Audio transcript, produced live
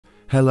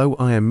Hello,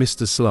 I am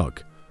Mr.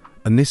 Slug,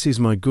 and this is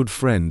my good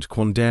friend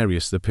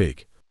Quandarius the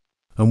pig.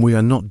 And we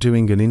are not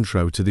doing an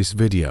intro to this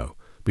video,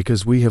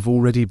 because we have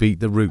already beat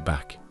the route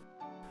back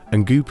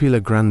and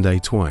Goopila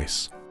Grande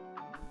twice.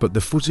 But the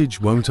footage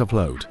won't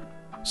upload,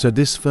 so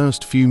this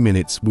first few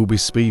minutes will be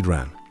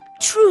speedrun.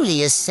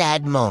 Truly a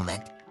sad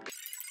moment.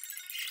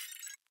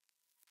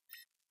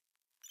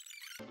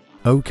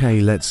 Okay,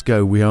 let's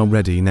go, we are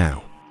ready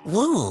now.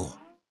 Woo!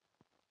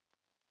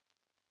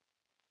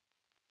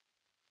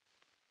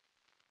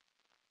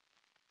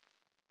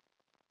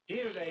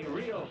 Here's a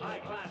real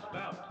high-class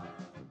bout.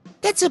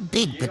 That's a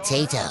big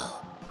potato.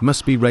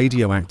 Must be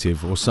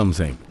radioactive or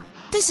something.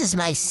 This is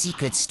my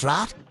secret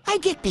strat. I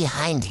get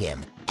behind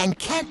him and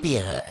can't be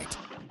hurt.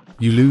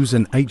 You lose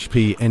an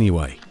HP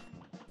anyway.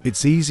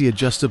 It's easier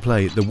just to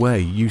play it the way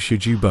you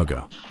should, you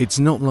bugger. It's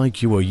not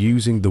like you are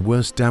using the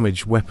worst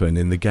damage weapon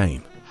in the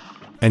game.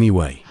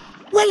 Anyway.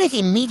 Well, it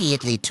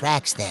immediately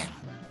tracks them.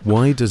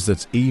 Why does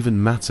that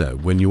even matter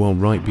when you are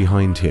right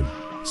behind him?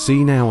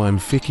 See, now I'm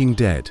ficking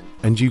dead,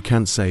 and you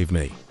can't save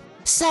me.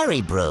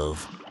 Sorry,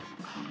 Brove.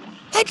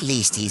 At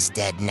least he's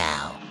dead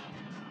now.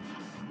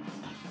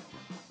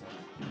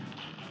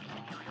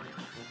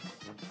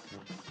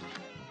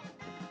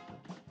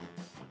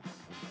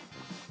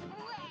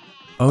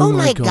 Oh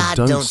my god,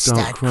 don't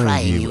start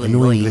crying, you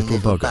annoying little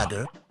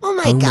bugger. Oh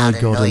my god,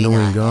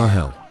 annoying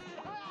hell.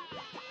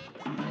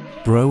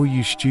 Bro, are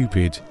you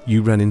stupid?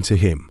 You ran into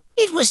him.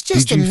 It was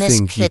just Did a you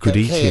think you misclick, could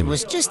eat okay? It him?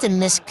 was just a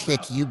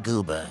misclick, you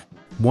goober.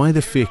 Why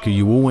the fick are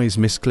you always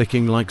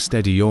misclicking like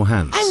steady your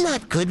hands? I'm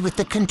not good with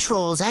the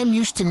controls. I'm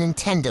used to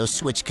Nintendo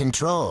Switch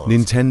controls.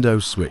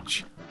 Nintendo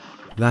Switch.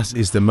 That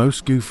is the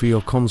most goofy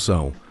or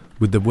console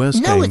with the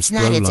worst No, games, it's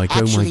not. bro, It's like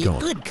oh my actually a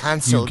god. good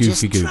console. You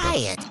goofy Just goober. try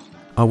it.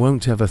 I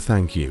won't ever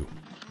thank you.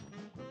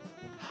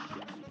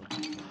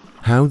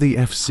 How the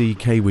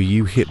FCK were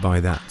you hit by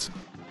that?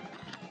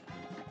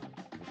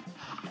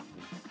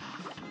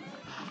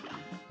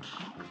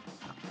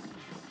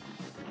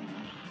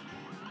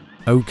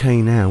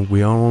 Okay, now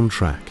we are on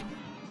track.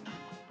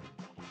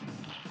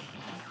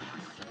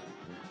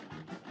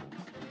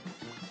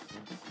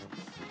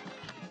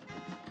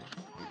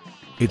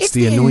 It's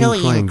the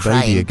annoying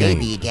crying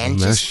baby again.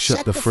 Now Just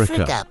shut the frick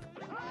up.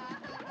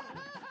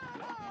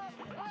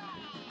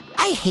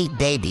 I hate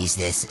babies.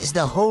 This is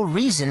the whole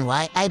reason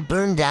why I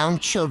burn down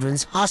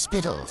children's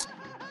hospitals.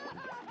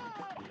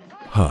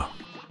 Huh.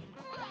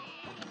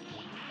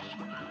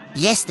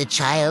 Yes, the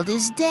child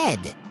is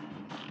dead.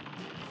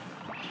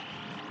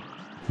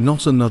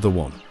 Not another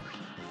one.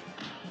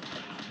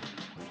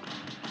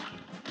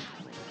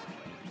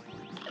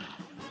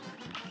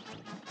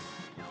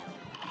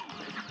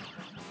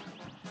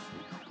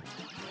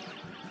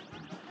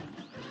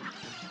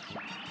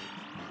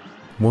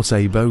 What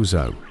a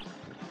bozo.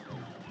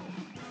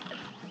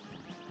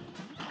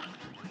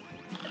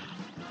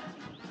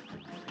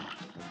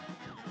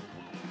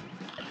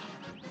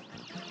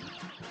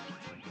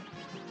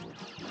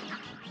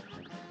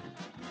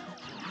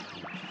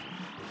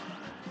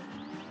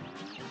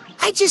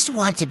 I just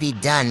want to be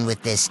done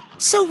with this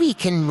so we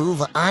can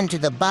move on to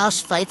the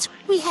boss fights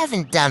we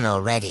haven't done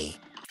already.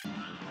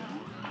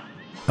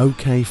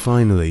 Okay,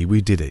 finally we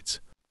did it.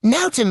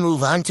 Now to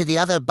move on to the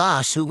other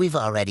boss who we've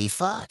already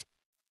fought.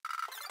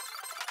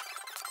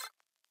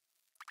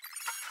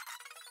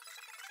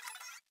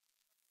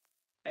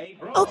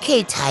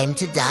 Okay, time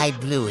to die,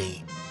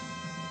 Bluey.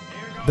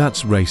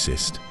 That's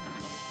racist.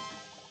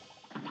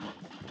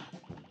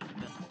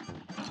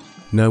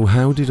 No,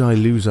 how did I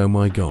lose? Oh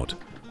my god.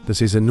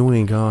 This is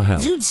annoying hell.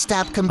 Dude,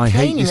 stop I hate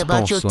complaining this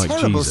about your boss like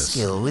terrible Jesus.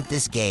 skill with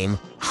this game.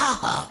 Ha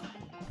ha.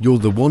 You're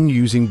the one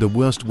using the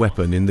worst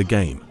weapon in the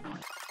game.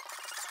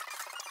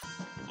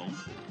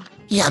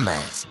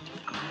 Yummers.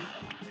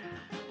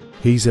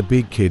 He's a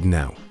big kid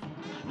now.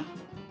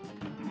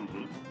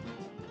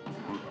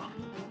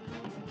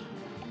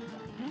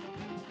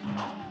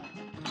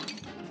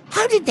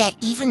 How did that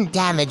even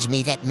damage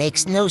me? That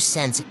makes no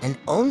sense and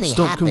only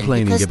Stop happened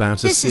complaining because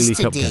about a this silly is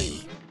to cupcake.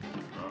 D.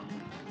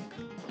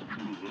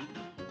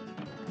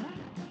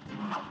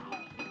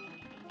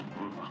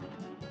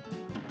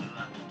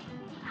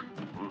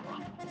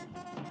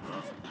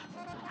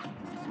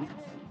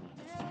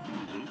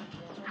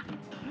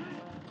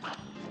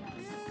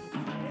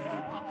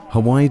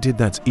 Why did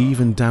that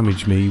even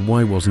damage me?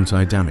 Why wasn't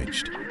I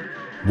damaged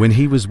when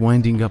he was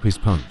winding up his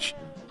punch?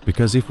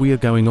 Because if we are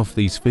going off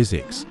these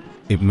physics,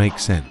 it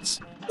makes sense.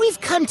 We've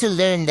come to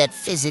learn that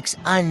physics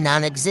are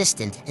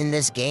non-existent in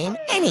this game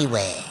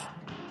anyway.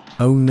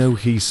 Oh no,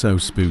 he's so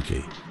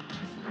spooky.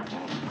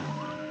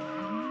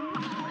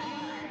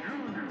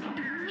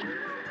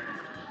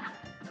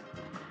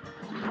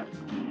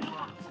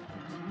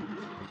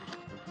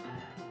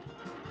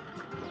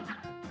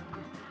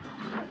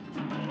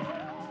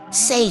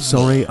 Save me.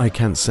 Sorry, I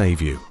can't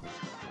save you.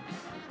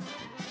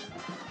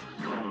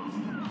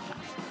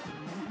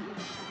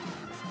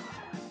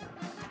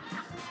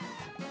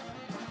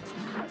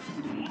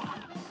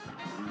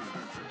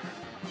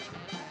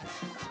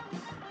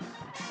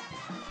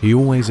 He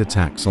always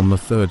attacks on the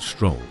third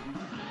stroll.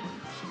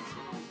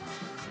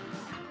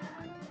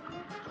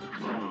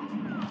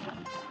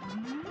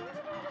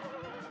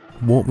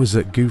 What was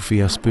that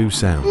goofy boo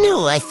sound?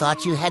 No, I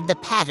thought you had the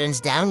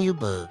patterns down, you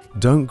boog.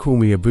 Don't call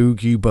me a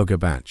boog, you bugger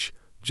batch.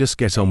 Just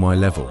get on my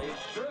level.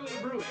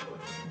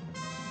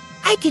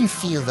 I can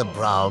feel the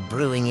brawl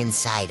brewing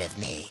inside of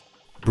me.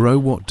 Bro,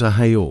 what the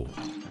hell?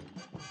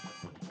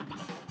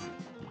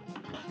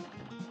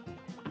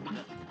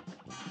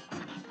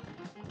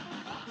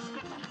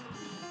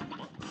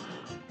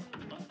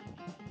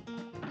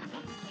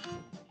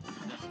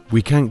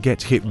 We can't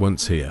get hit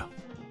once here,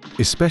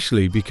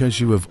 especially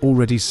because you have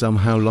already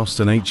somehow lost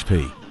an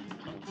HP.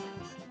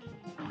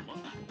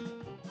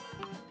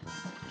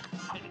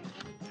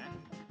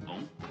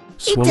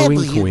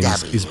 Swallowing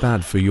coins is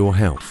bad for your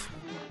health.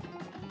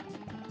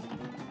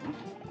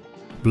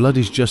 Blood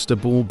is just a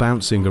ball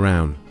bouncing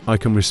around. I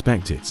can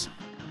respect it.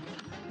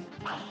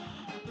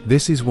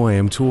 This is why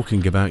I'm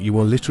talking about you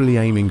are literally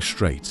aiming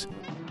straight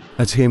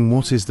at him.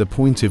 What is the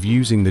point of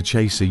using the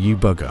chaser, you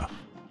bugger?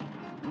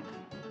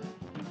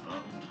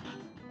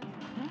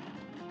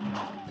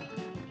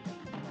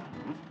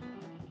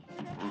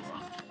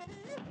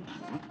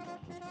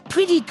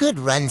 Pretty good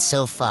run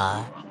so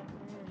far.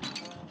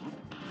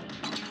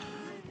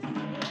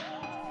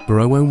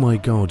 Bro, oh my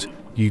god,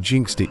 you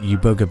jinxed it, you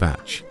bugger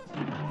batch.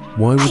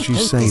 Why would you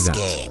say that?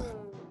 Game.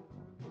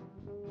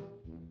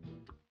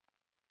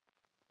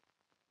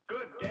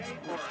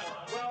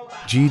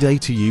 G-Day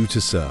to you to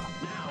sir.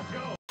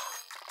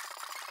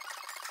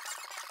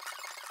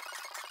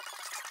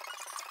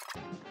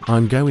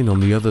 I'm going on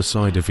the other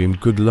side of him.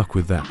 Good luck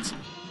with that.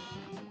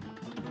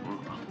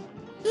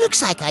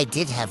 Looks like I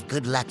did have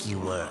good luck, you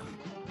worm.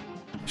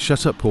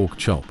 Shut up, pork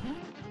chop.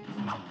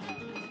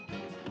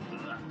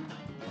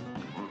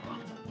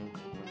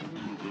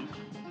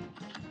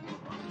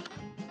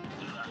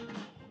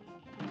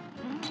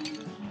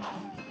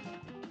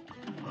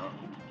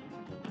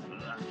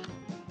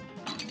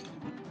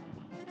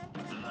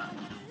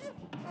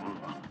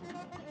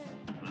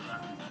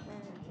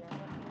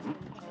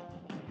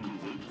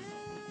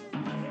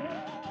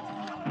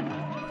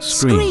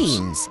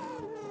 Screams.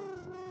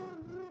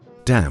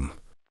 Damn.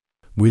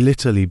 We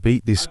literally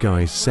beat this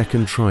guy's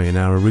second try in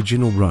our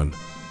original run.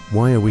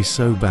 Why are we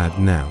so bad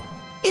now?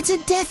 It's a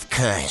death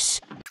curse.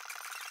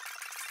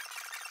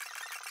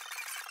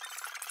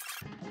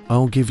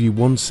 I'll give you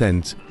 1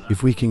 cent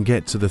if we can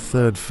get to the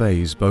third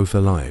phase both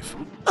alive.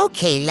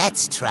 Okay,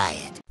 let's try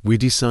it. We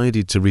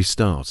decided to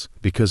restart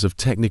because of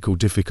technical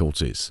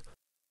difficulties.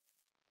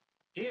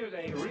 Here's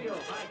a real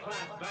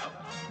high-class bout.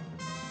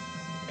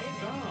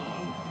 It's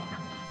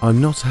on.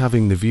 I'm not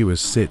having the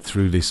viewers sit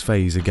through this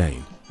phase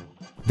again.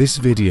 This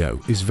video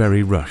is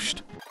very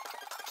rushed.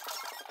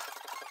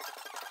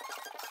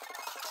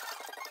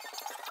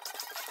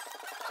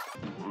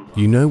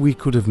 You know, we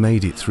could have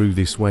made it through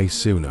this way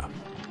sooner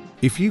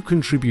if you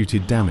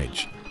contributed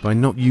damage by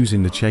not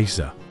using the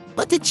chaser.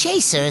 But the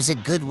chaser is a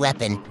good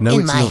weapon No,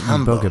 in it's my not,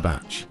 humble. you bugger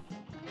batch.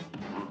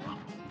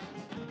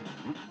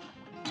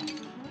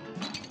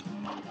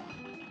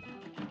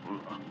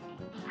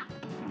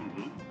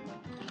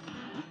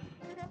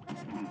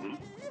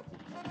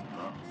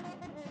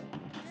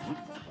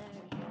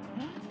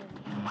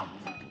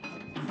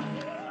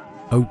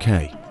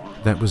 Okay,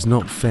 that was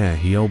not fair.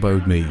 He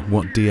elbowed me.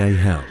 What da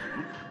hell?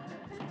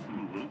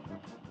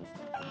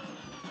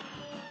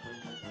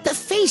 The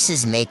face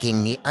is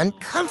making me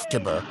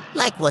uncomfortable.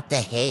 Like what the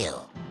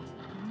hell?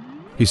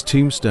 His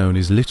tombstone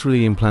is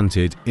literally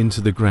implanted into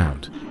the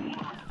ground.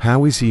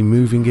 How is he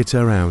moving it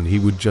around? He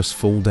would just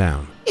fall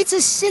down. It's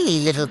a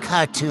silly little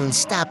cartoon.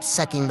 Stop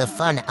sucking the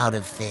fun out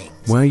of things.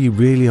 Well, you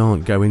really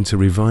aren't going to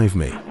revive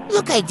me.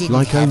 Look, I didn't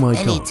Like, oh have my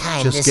any god,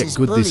 time. just This get is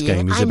good. This bullying,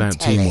 game is I'm about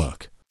telling.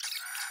 teamwork.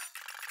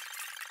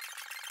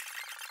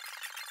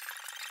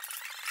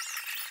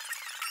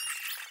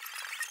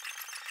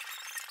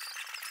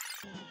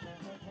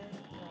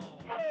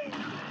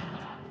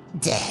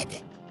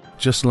 Dead.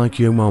 Just like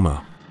your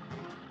mama.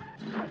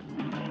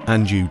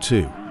 And you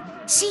too.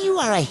 See, you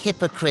are a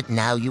hypocrite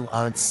now. You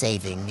aren't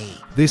saving me.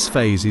 This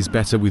phase is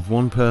better with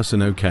one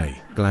person. Okay,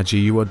 glad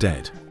you are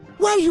dead.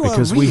 Well, you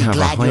Because are we really have a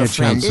glad higher your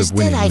friend chance is of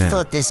winning dead. I now.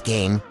 thought this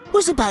game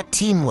was about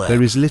teamwork.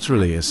 There is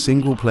literally a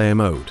single player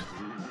mode.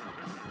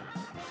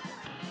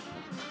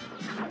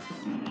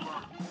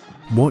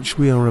 Watch,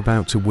 we are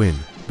about to win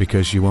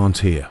because you aren't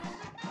here.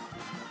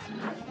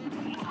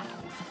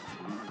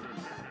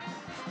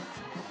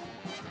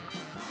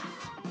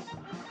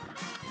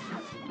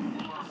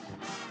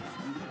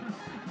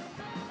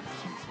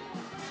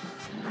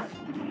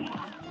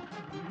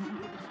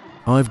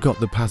 I've got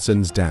the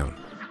patterns down.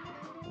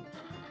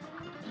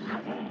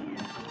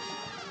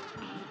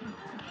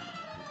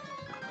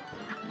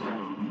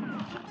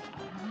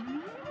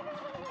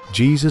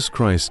 Jesus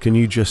Christ, can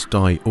you just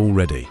die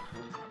already?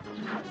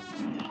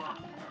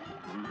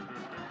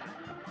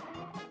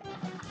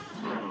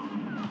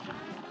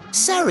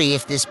 Sorry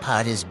if this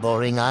part is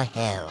boring or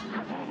hell.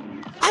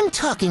 I'm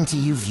talking to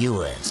you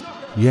viewers.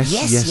 Yes.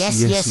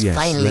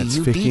 Finally, Let's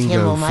you beat freaking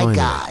him, go, oh my finally.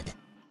 god.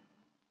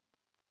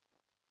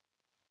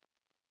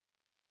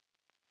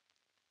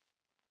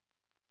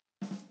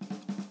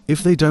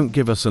 If they don't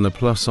give us an A+,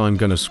 I'm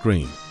gonna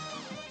scream.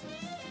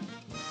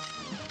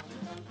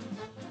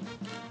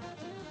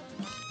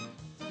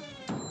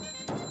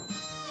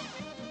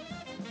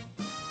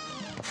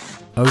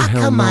 Oh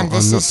hell come no, on,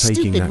 this I'm not is taking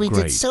stupid. that We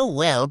grade. did so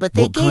well, but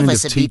they What gave kind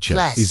us of a B+. teacher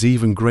is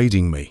even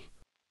grading me?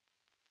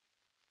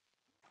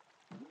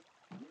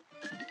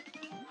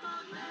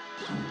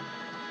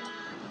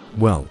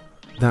 Well,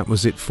 that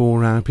was it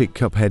for our epic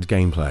Cuphead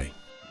gameplay.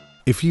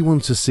 If you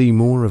want to see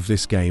more of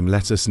this game,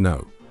 let us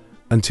know.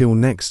 Until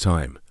next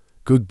time,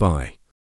 goodbye.